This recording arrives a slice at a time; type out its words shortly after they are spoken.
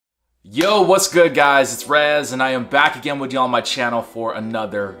Yo, what's good guys? It's Rez and I am back again with you on my channel for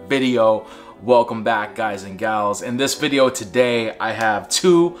another video. Welcome back guys and gals. In this video today, I have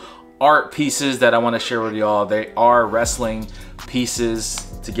two art pieces that I want to share with y'all. They are wrestling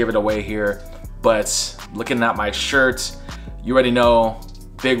pieces to give it away here, but looking at my shirt, you already know,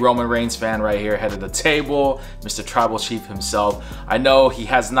 big Roman Reigns fan right here, head of the table, Mr. Tribal Chief himself. I know he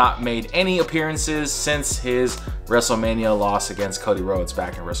has not made any appearances since his WrestleMania loss against Cody Rhodes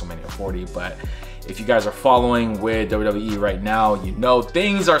back in WrestleMania 40, but if you guys are following with WWE right now, you know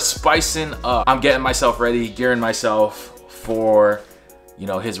things are spicing up. I'm getting myself ready, gearing myself for, you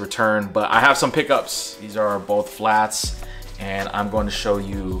know, his return, but I have some pickups. These are both flats, and I'm going to show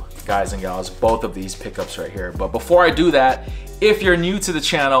you guys and gals both of these pickups right here. But before I do that, if you're new to the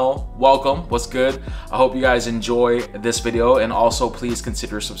channel, welcome. What's good? I hope you guys enjoy this video, and also please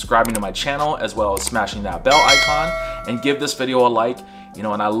consider subscribing to my channel as well as smashing that bell icon and give this video a like. You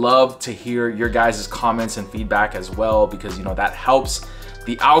know, and I love to hear your guys' comments and feedback as well, because you know that helps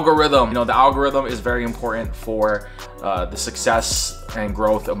the algorithm. You know, the algorithm is very important for the success and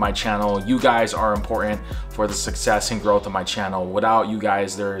growth of my channel. You guys are important for the success and growth of my channel. Without you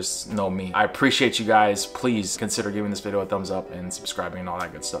guys, there's no me. I appreciate you guys. Please consider giving this video a thumbs up and subscribing and all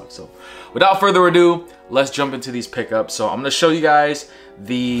that good stuff. So without further ado, let's jump into these pickups. So I'm gonna show you guys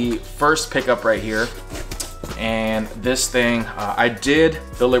the first pickup right here. And this thing, I did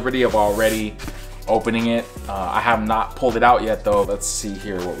the liberty of already opening it. I have not pulled it out yet though. Let's see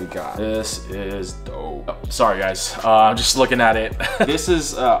here what we got. This is dope. Oh, sorry guys, I'm just looking at it. This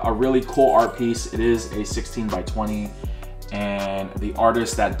is a really cool art piece. It is a 16 by 20, and the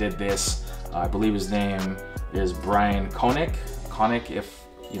artist that did this, I believe his name is Brian Konnick. If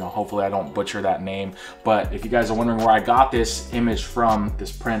you know, hopefully I don't butcher that name, but if you guys are wondering where I got this image from,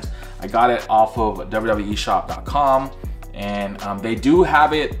 this print, I got it off of WWEshop.com. and they do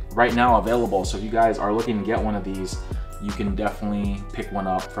have it right now available, so if you guys are looking to get one of these, you can definitely pick one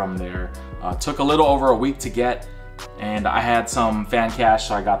up from there. Took a little over a week to get, and I had some fan cash,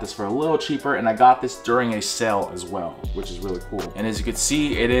 so I got this for a little cheaper, and I got this during a sale as well, which is really cool. And as you can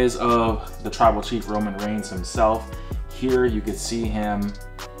see, it is of the Tribal Chief Roman Reigns himself. Here you can see him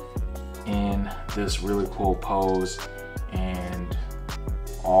in this really cool pose and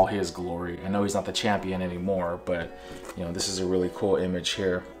all his glory. I know he's not the champion anymore, but you know, this is a really cool image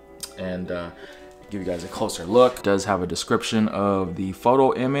here, and give you guys a closer look. It does have a description of the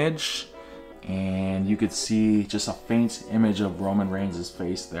photo image, and you could see just a faint image of Roman Reigns'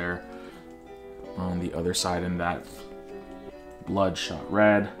 face there on the other side in that bloodshot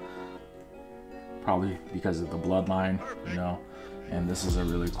red, probably because of the bloodline, you know. And this is a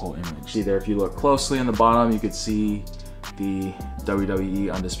really cool image. See there, if you look closely in the bottom, you could see the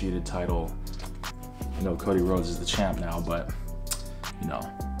WWE Undisputed title. You know, Cody Rhodes is the champ now, but you know,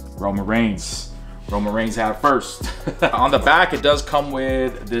 Roman Reigns had it first. On the back, it does come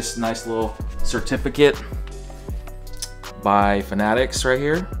with this nice little certificate by Fanatics right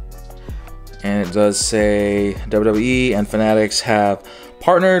here, and it does say WWE and Fanatics have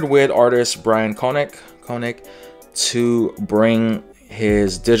partnered with artist Brian Konnick to bring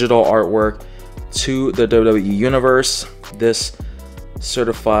his digital artwork to the WWE universe. This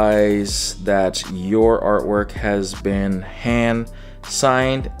certifies that your artwork has been hand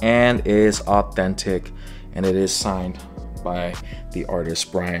signed and is authentic, and it is signed by the artist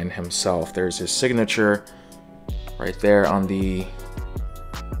Brian himself. There's his signature right there on the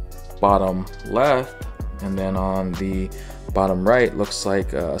bottom left, and then on the bottom right looks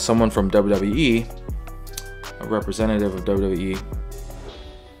like someone from WWE, a representative of WWE,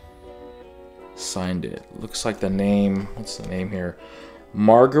 signed it. Looks like the name, what's the name here?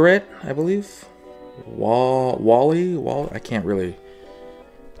 Margaret, I believe. Wally, I can't really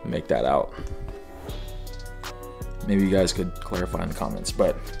make that out. Maybe you guys could clarify in the comments,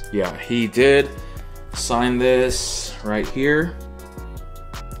 but yeah, he did sign this right here,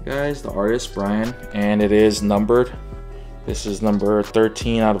 guys, the artist Brian, and it is numbered. This is number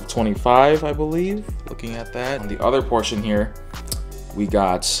 13 out of 25, I believe, looking at that. On the other portion here, we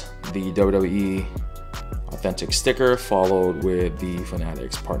got the WWE authentic sticker followed with the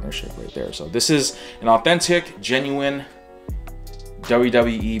Fanatics partnership right there. So this is an authentic, genuine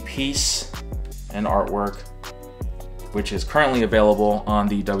WWE piece and artwork, which is currently available on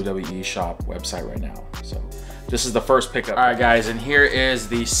the WWE shop website right now. So this is the first pickup. All right guys, and here is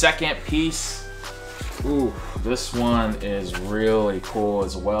the second piece. Ooh, this one is really cool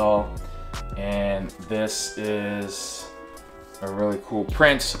as well, and this is a really cool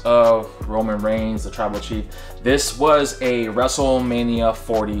print of Roman Reigns, the Tribal Chief. This was a WrestleMania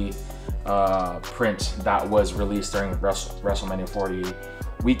 40 print that was released during WrestleMania 40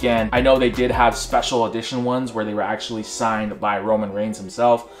 weekend. I know they did have special edition ones where they were actually signed by Roman Reigns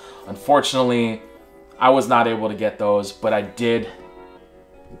himself. Unfortunately, I was not able to get those, but I did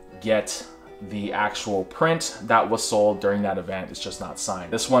get the actual print that was sold during that event. It's just not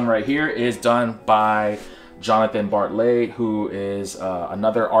signed. This one right here is done by Jonathan Bartlett, who is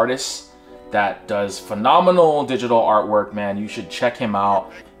another artist that does phenomenal digital artwork, man. You should check him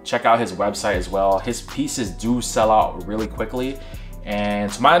out. Check out his website as well. His pieces do sell out really quickly.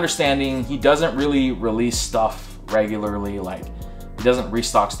 And to my understanding, he doesn't really release stuff regularly. Like, he doesn't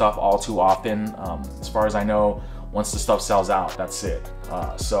restock stuff all too often. As far as I know, once the stuff sells out, that's it.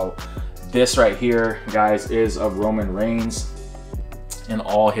 So this right here, guys, is of Roman Reigns in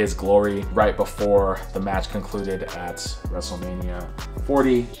all his glory right before the match concluded at WrestleMania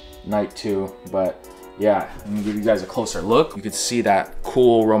 40, night 2. But yeah, let me give you guys a closer look. You can see that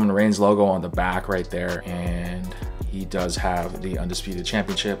cool Roman Reigns logo on the back right there. And he does have the Undisputed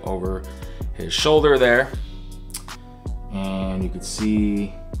Championship over his shoulder there. And you can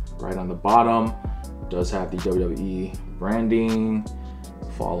see right on the bottom, does have the WWE branding,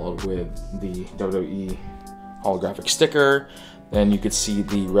 followed with the WWE holographic sticker. Then you could see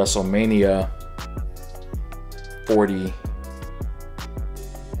the WrestleMania 40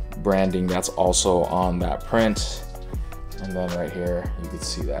 branding that's also on that print. And then right here, you could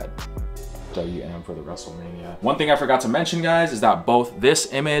see that WM for the WrestleMania. One thing I forgot to mention, guys, is that both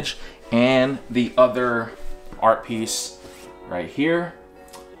this image and the other art piece right here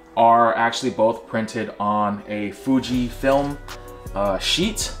are actually both printed on a Fuji film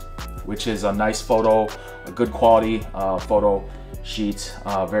sheet, which is a nice photo, a good quality photo sheet,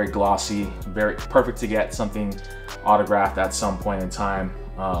 very glossy, very perfect to get something autographed at some point in time.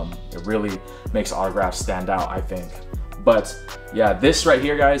 It really makes autographs stand out, I think. But yeah, this right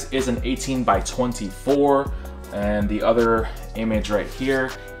here, guys, is an 18 by 24, and the other image right here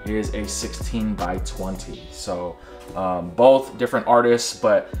is a 16 by 20. So both different artists,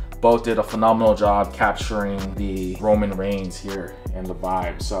 but both did a phenomenal job capturing the Roman Reigns here and the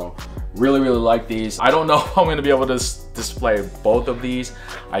vibe. So really like these. I don't know if I'm gonna be able to display both of these.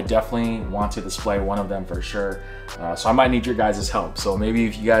 I definitely want to display one of them for sure. So I might need your guys' help. So maybe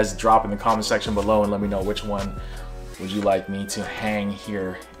if you guys drop in the comment section below and let me know which one would you like me to hang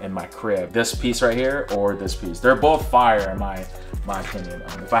here in my crib. This piece right here or this piece. They're both fire in my opinion.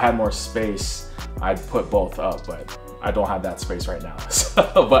 If I had more space, I'd put both up, but I don't have that space right now.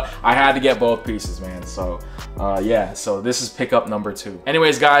 So, but I had to get both pieces, man. So yeah, so this is pickup number 2.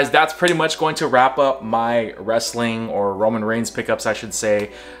 Anyways, guys, that's pretty much going to wrap up my wrestling or Roman Reigns pickups, I should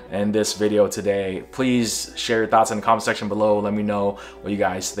say, in this video today. Please share your thoughts in the comment section below. Let me know what you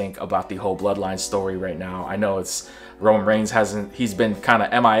guys think about the whole Bloodline story right now. I know it's Roman Reigns he's been kind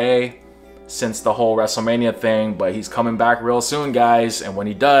of MIA since the whole WrestleMania thing, but he's coming back real soon, guys. And when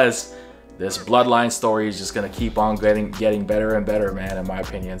he does, this Bloodline story is just gonna keep on getting better and better, man, in my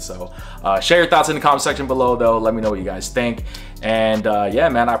opinion. So share your thoughts in the comment section below, though. Let me know what you guys think. And yeah,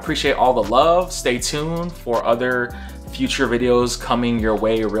 man, I appreciate all the love. Stay tuned for other future videos coming your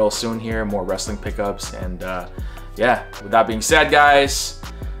way real soon here, more wrestling pickups. And yeah, with that being said, guys,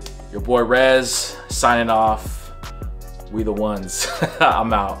 your boy Rez signing off. We the ones.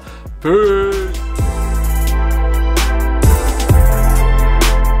 I'm out. Peace.